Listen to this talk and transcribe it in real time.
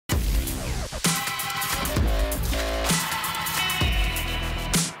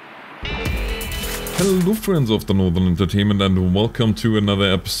Hello friends of the Northern Entertainment and welcome to another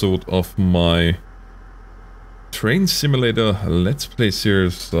episode of my train simulator Let's Play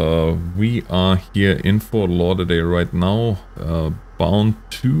series. We are here in Fort Lauderdale right now, bound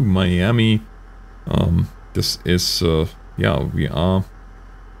to Miami. This is, yeah, we are...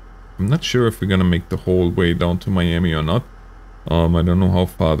 I'm not sure if we're gonna make the whole way down to Miami or not. I don't know how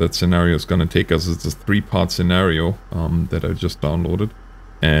far that scenario is gonna take us. It's a 3-part scenario that I just downloaded.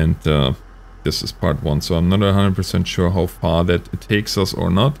 And this is part 1, so I'm not 100% sure how far that it takes us or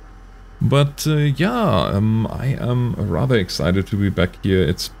not. But yeah, I am rather excited to be back here.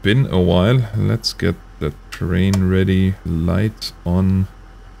 It's been a while. Let's get the train ready. Lights on.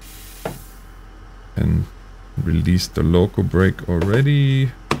 And release the loco brake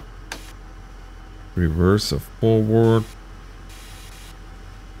already. Reverse forward.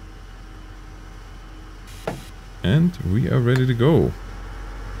 And we are ready to go.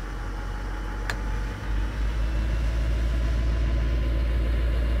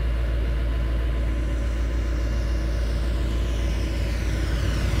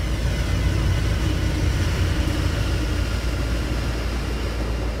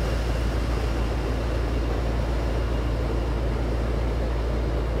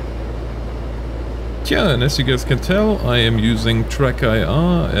 Yeah, and as you guys can tell, I am using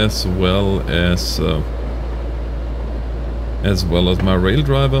TrackIR as well as my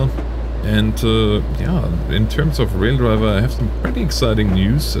Raildriver. And yeah, in terms of Raildriver, I have some pretty exciting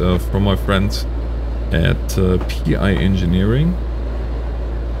news from my friends at PI Engineering.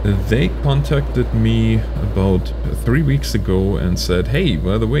 They contacted me about 3 weeks ago and said, hey,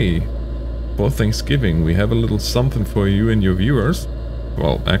 by the way, for Thanksgiving we have a little something for you and your viewers.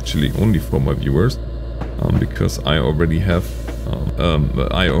 Well, actually only for my viewers. Because I already have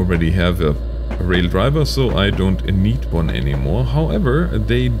a Raildriver, so I don't need one anymore. However,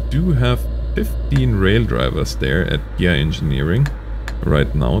 they do have 15 Raildrivers there at PI Engineering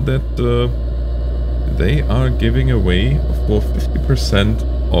right now that they are giving away for 50%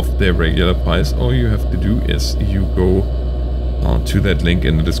 of their regular price. All you have to do is you go to that link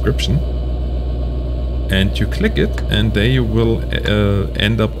in the description and you click it, and there you will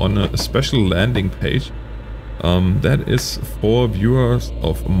end up on a special landing page. That is for viewers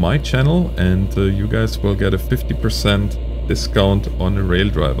of my channel, and you guys will get a 50% discount on a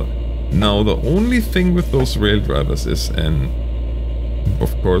Raildriver. Now, the only thing with those Raildrivers is, and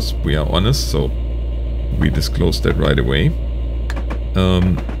of course we are honest, so we disclose that right away,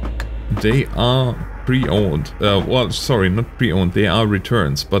 they are pre-owned. Well, sorry, not pre-owned, they are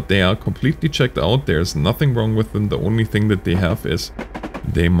returns, but they are completely checked out. There's nothing wrong with them. The only thing that they have is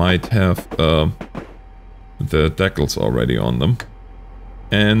they might have the decals already on them,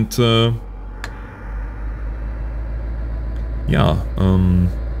 and yeah,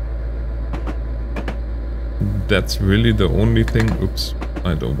 that's really the only thing. Oops,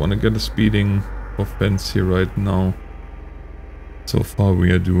 I don't want to get a speeding offense here right now. So far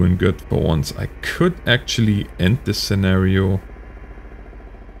we are doing good for once. I could actually end this scenario.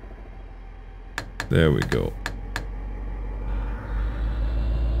 There we go.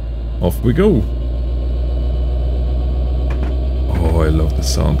 Off we go. Oh, I love the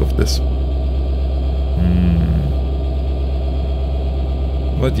sound of this.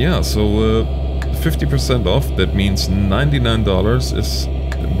 But yeah, so 50% off, that means $99 is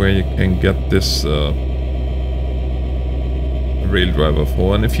where you can get this Raildriver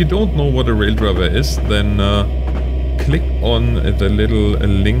for. And if you don't know what a Raildriver is, then click on the little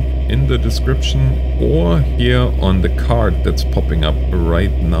link in the description or here on the card that's popping up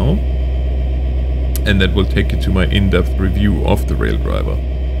right now. And that will take you to my in-depth review of the Raildriver.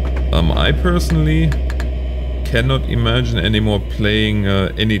 I personally cannot imagine anymore playing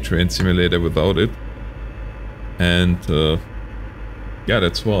any train simulator without it. And yeah,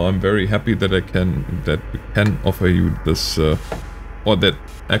 that's why I'm very happy that we can offer you this, or that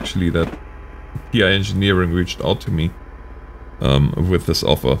actually that PI Engineering reached out to me with this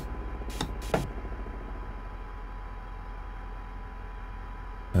offer.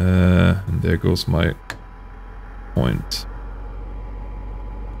 And there goes my point.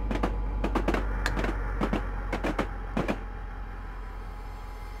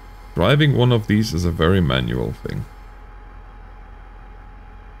 Driving one of these is a very manual thing.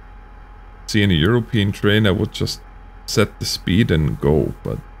 See, in a European train I would just set the speed and go,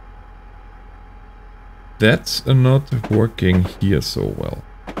 but that's not working here so well.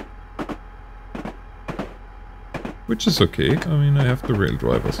 Which is okay. I mean, I have the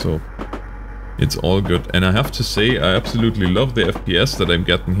Raildriver, so it's all good. And I have to say, I absolutely love the FPS that I'm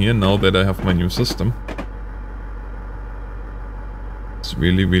getting here now that I have my new system. It's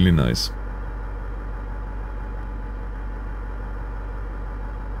really, really nice.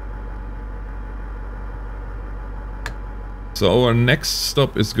 So our next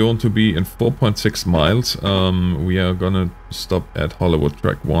stop is going to be in 4.6 miles. We are gonna stop at Hollywood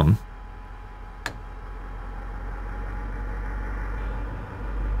Track 1.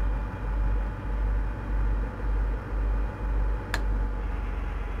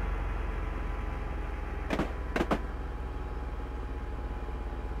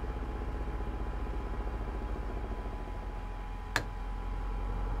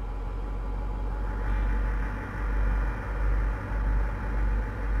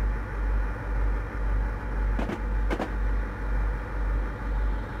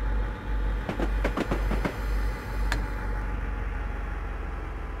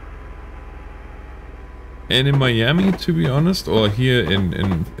 And in Miami, to be honest, or here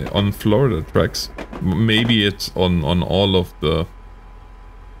on Florida tracks, maybe it's on all of the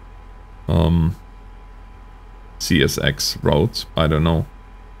CSX routes, I don't know.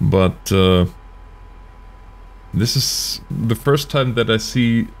 But this is the first time that I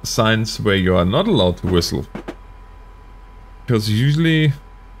see signs where you are not allowed to whistle. Because usually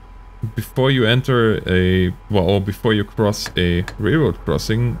before you enter or before you cross a railroad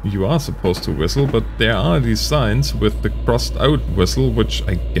crossing, you are supposed to whistle, but there are these signs with the crossed out whistle, which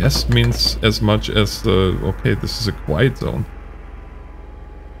I guess means as much as okay, this is a quiet zone.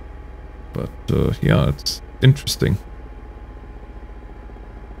 But yeah, it's interesting.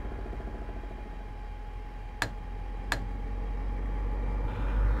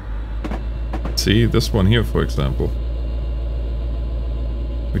 See, this one here, for example.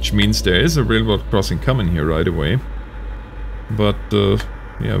 Which means there is a railroad crossing coming here right away. But,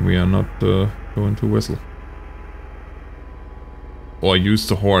 yeah, we are not going to whistle. Or use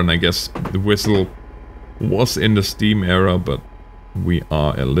the horn, I guess. The whistle was in the steam era, but we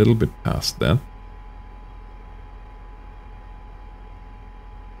are a little bit past that.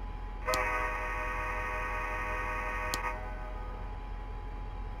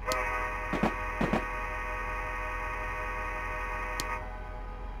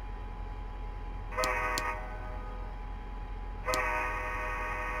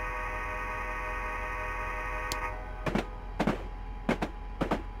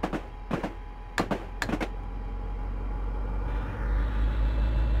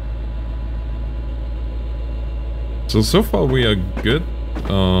 So far we are good.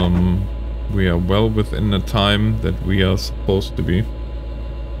 We are well within the time that we are supposed to be.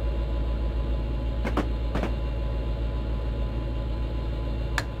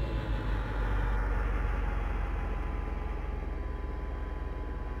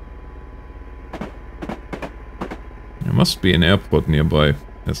 There must be an airport nearby,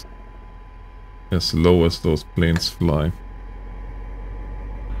 as low as those planes fly.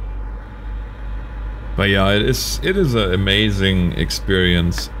 But yeah, it is an amazing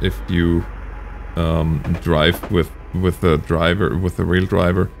experience if you drive with a driver, with a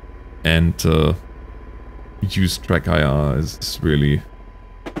Raildriver, and use TrackIR. It's really,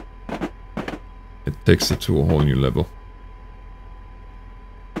 it takes it to a whole new level.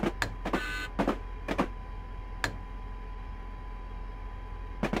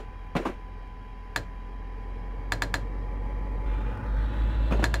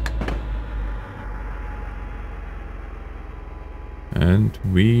 And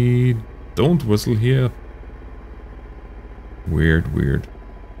we don't whistle here. Weird, weird.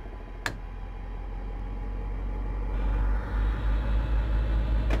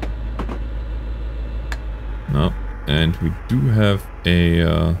 No, and we do have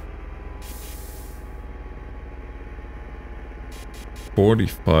a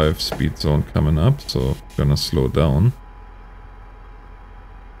 45 speed zone coming up, so gonna slow down.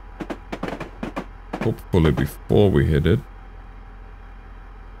 Hopefully before we hit it.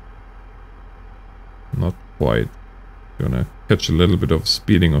 Not quite. Gonna catch a little bit of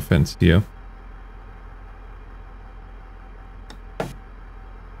speeding offense here.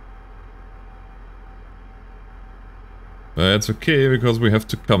 It's okay, because we have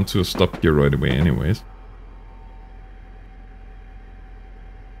to come to a stop here right away anyways.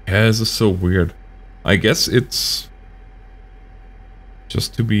 Yeah, this is so weird. I guess it's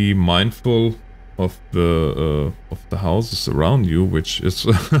just to be mindful of the houses around you, which is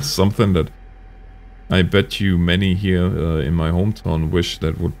something that I bet you many here in my hometown wish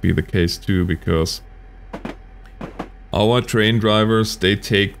that would be the case too, because our train drivers, they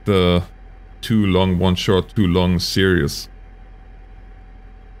take the too long, one short, too long serious.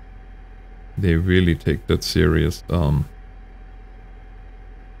 They really take that serious.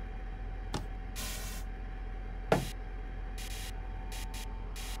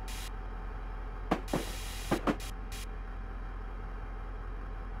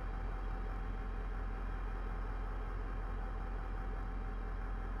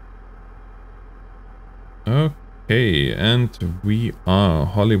 Okay, and we are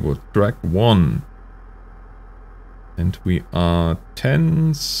Hollywood track 1. And we are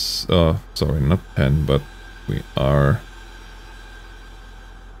 10, sorry, not 10, but we are...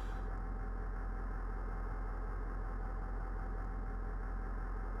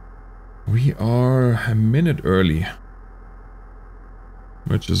 We are a minute early.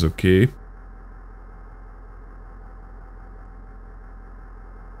 Which is okay.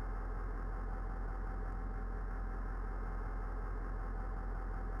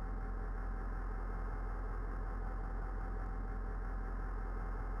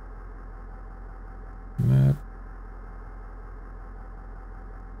 Map.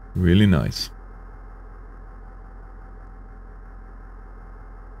 Really nice.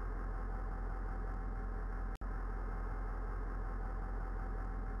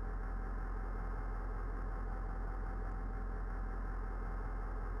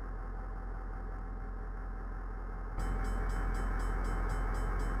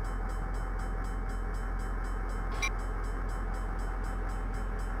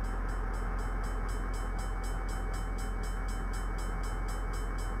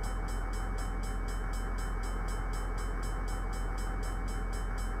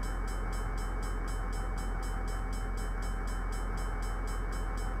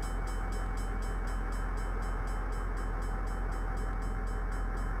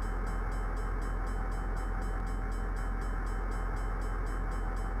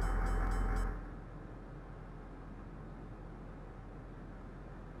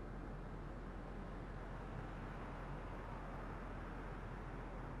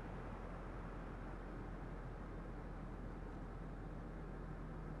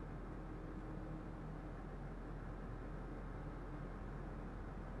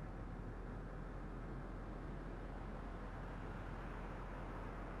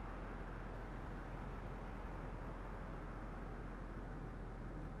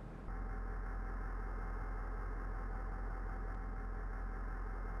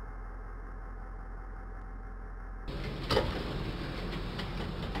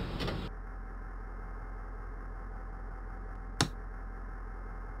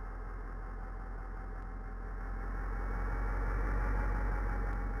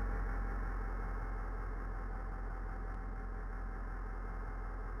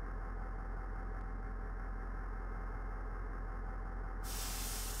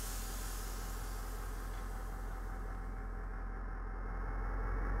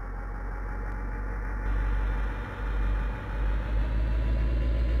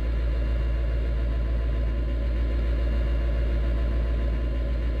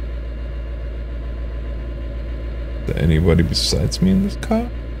 Is there anybody besides me in this car?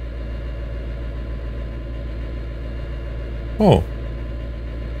 Oh.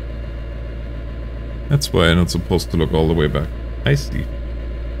 That's why I'm not supposed to look all the way back. I see.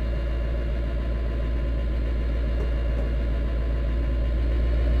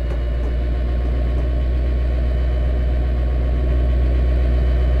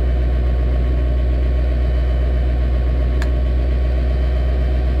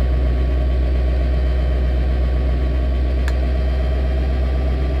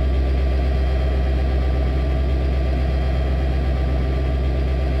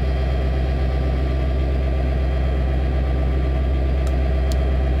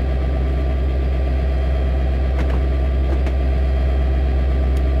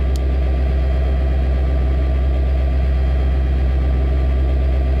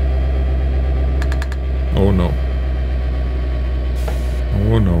 Oh no.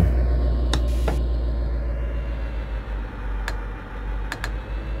 Oh no.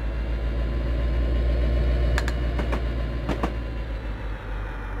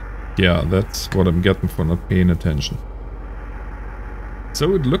 Yeah, that's what I'm getting for not paying attention.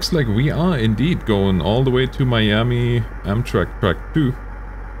 So it looks like we are indeed going all the way to Miami Amtrak Track 2.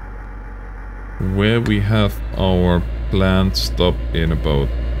 Where we have our planned stop in about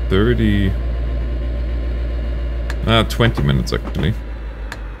 20 minutes actually.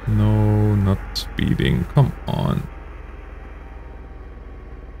 No, not speeding. Come on.